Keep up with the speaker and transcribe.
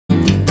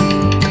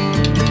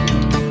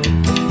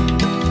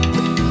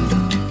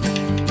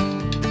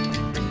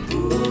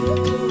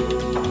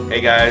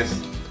Hey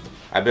guys,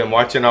 I've been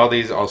watching all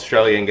these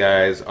Australian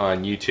guys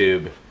on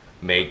YouTube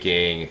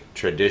making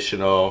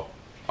traditional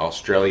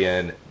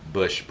Australian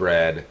bush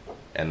bread,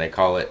 and they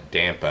call it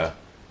dampa,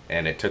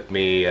 and it took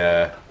me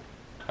a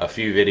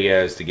few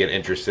videos to get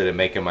interested in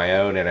making my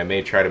own, and I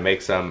may try to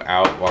make some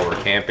out while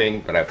we're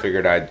camping, but I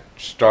figured I'd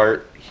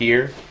start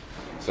here.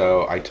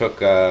 So I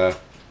took a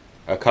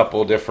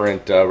couple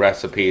different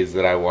recipes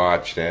that I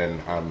watched, and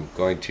I'm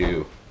going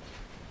to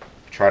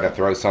try to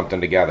throw something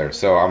together.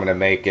 So I'm going to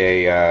make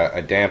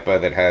a dampa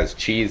that has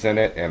cheese in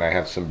it, and I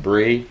have some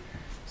brie.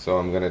 So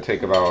I'm going to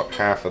take about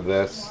half of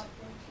this.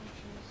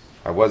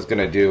 I was going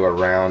to do a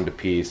round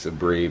piece of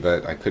brie,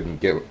 but I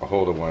couldn't get a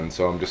hold of one,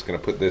 so I'm just going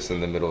to put this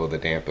in the middle of the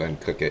dampa and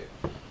cook it.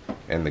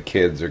 And the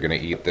kids are going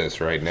to eat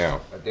this right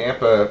now. A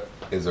dampa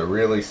is a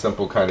really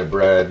simple kind of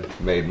bread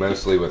made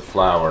mostly with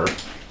flour.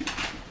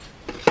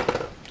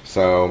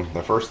 So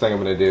the first thing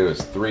I'm going to do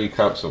is 3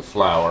 cups of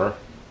flour.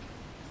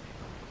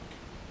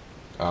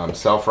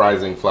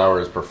 Self-rising flour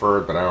is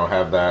preferred, but I don't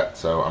have that,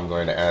 so I'm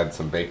going to add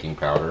some baking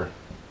powder.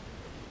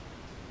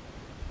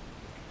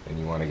 And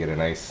you want to get a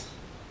nice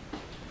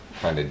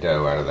kind of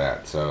dough out of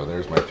that. So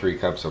there's my 3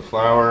 cups of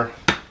flour.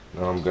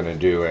 Now I'm going to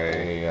do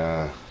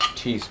a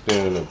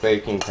teaspoon of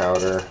baking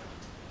powder.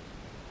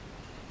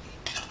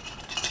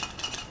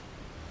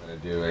 I'm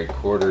going to do a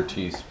 1/4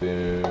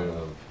 teaspoon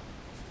of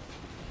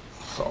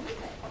salt.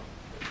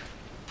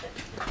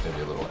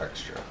 Maybe a little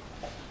extra.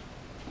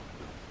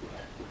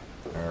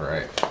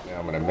 Alright, now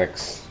I'm going to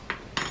mix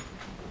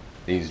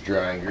these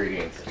dry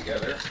ingredients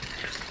together.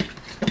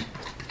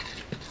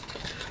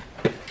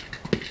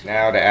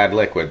 Now to add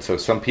liquid. So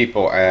some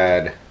people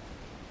add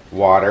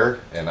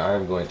water, and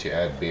I'm going to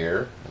add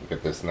beer.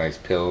 Get this nice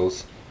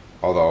pills.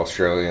 All the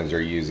Australians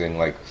are using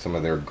like some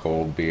of their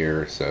gold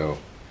beer, so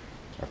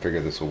I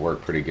figure this will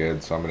work pretty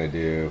good. So I'm going to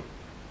do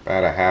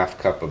about a 1/2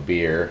 cup of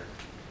beer,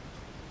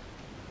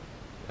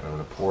 and I'm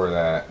going to pour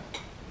that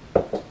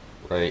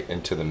right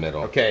into the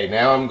middle. Okay,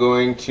 now I'm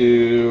going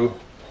to,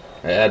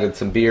 I added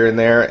some beer in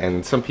there,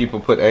 and some people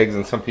put eggs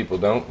and some people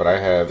don't, but I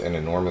have an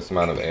enormous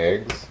amount of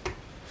eggs.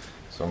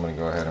 So I'm going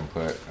to go ahead and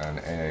put an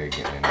egg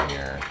in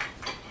here.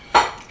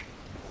 A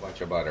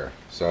bunch of butter.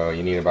 So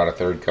you need about a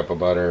 1/3 cup of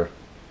butter.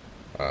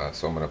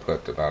 So I'm going to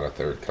put about a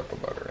 1/3 cup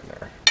of butter in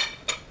there.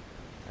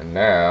 And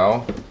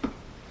now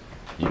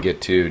you get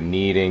to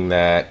kneading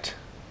that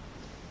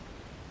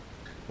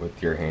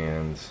with your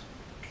hands.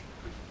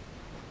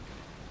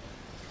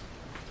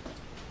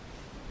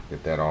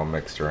 Get that all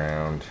mixed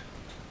around.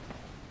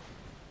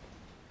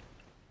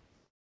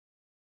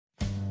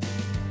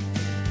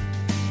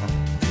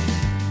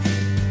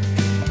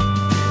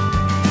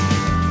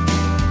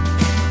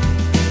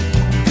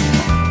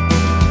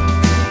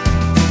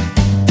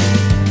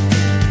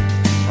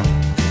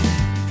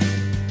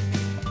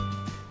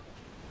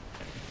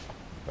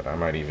 But I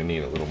might even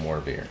need a little more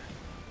beer.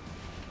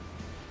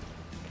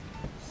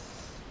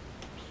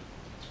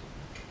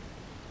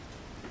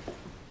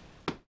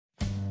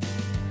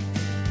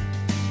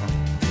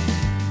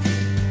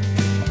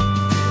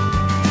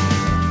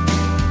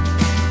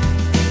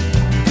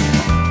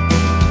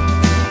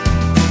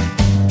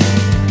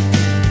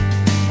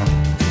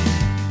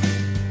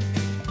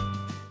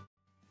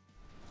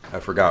 I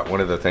forgot, one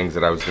of the things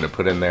that I was going to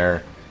put in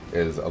there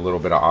is a little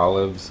bit of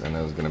olives, and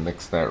I was going to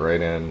mix that right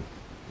in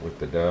with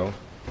the dough.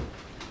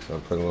 So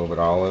I'll put a little bit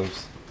of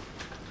olives.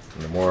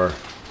 And the more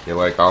you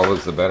like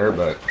olives, the better,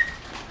 but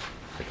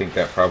I think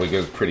that probably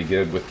goes pretty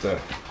good with the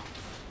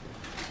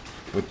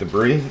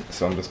brie.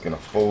 So I'm just going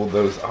to fold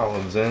those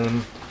olives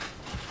in.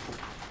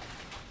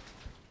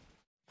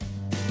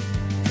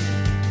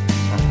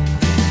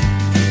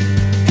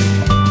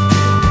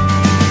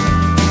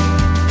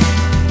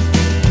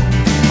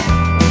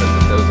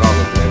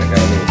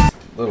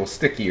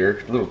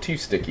 Stickier, a little too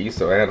sticky,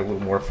 so I add a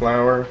little more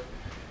flour.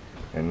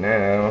 And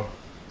now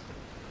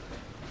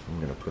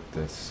I'm gonna put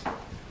this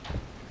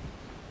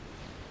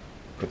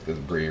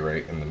brie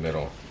right in the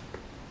middle.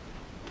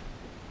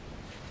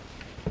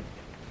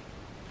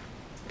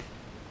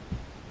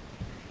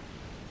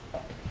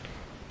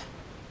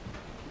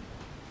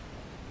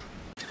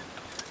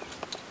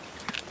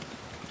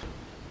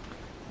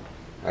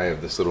 I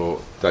have this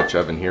little Dutch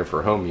oven here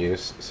for home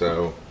use,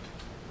 so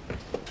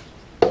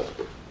I'm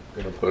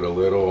going to put a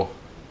little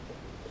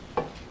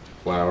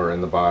flour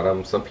in the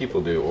bottom. Some people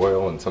do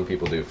oil and some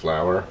people do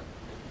flour,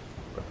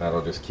 but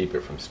that'll just keep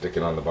it from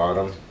sticking on the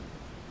bottom.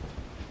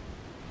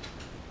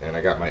 And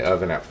I got my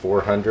oven at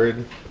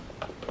 400.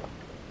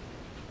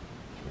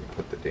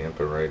 Put the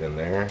dampa right in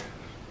there.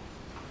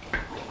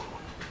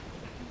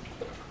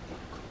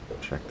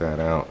 Check that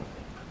out.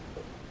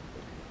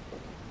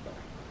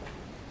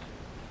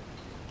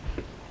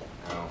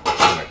 Now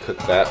I'm going to cook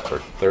that for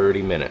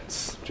 30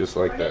 minutes, just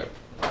like that.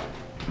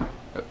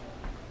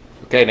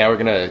 Okay, now we're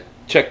gonna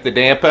check the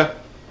dampa.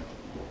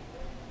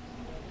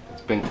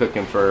 It's been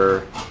cooking for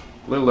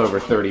a little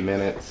over 30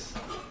 minutes.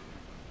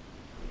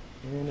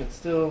 And it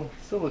still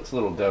looks a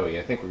little doughy.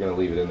 I think we're gonna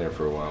leave it in there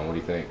for a while. What do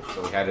you think?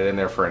 So we had it in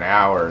there for an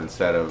hour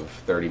instead of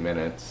 30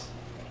 minutes.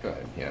 Go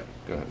ahead, yeah,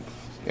 go ahead.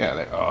 Yeah,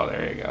 there, oh,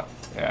 there you go.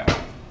 Yeah.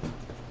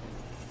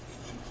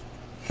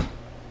 Got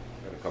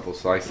a couple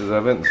slices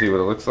of it and see what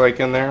it looks like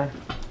in there.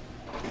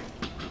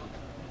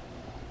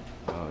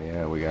 Oh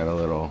yeah, we got a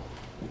little.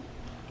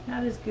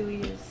 Not as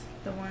gooey as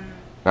the one.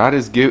 Not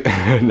as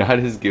not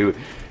as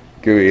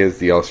gooey as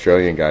the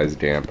Australian guy's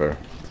damper.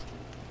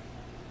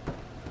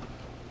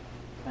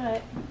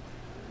 But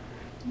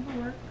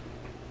it'll work.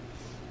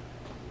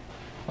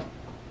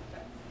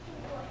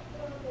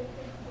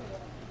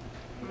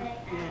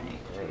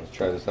 Alright, let's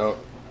try this out.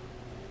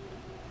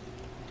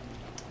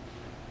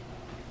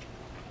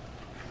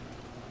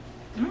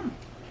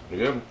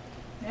 Pretty good.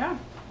 Yeah.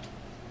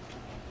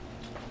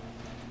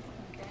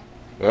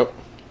 Yep.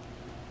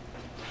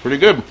 Pretty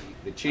good.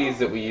 The cheese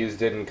that we used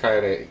didn't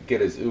kind of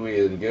get as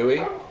ooey and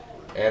gooey.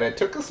 And it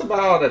took us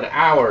about an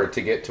hour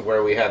to get to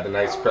where we had the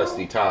nice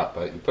crusty top.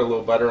 But you put a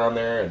little butter on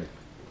there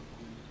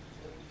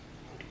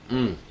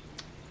and...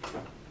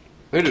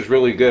 It is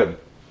really good.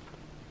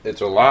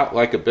 It's a lot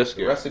like a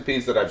biscuit.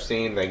 Recipes that I've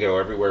seen, they go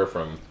everywhere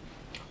from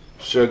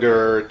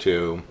sugar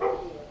to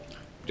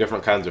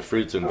different kinds of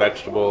fruits and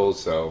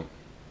vegetables. So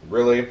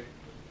really,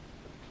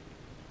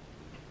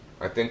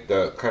 I think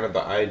the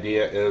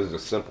idea is a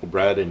simple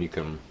bread and you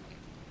can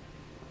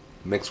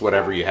mix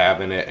whatever you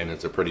have in it and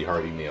it's a pretty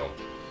hearty meal.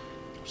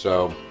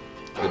 So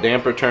the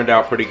damper turned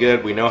out pretty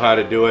good. We know how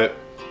to do it.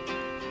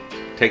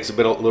 Takes a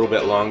little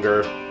bit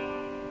longer.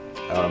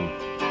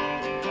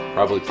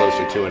 Probably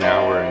closer to an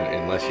hour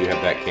unless you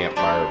have that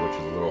campfire, which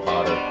is a little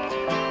hotter.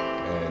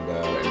 And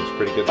it's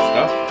pretty good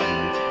stuff.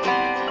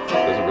 And it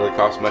doesn't really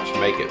cost much to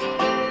make it.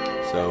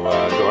 So go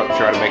out and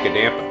try to make a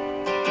damper.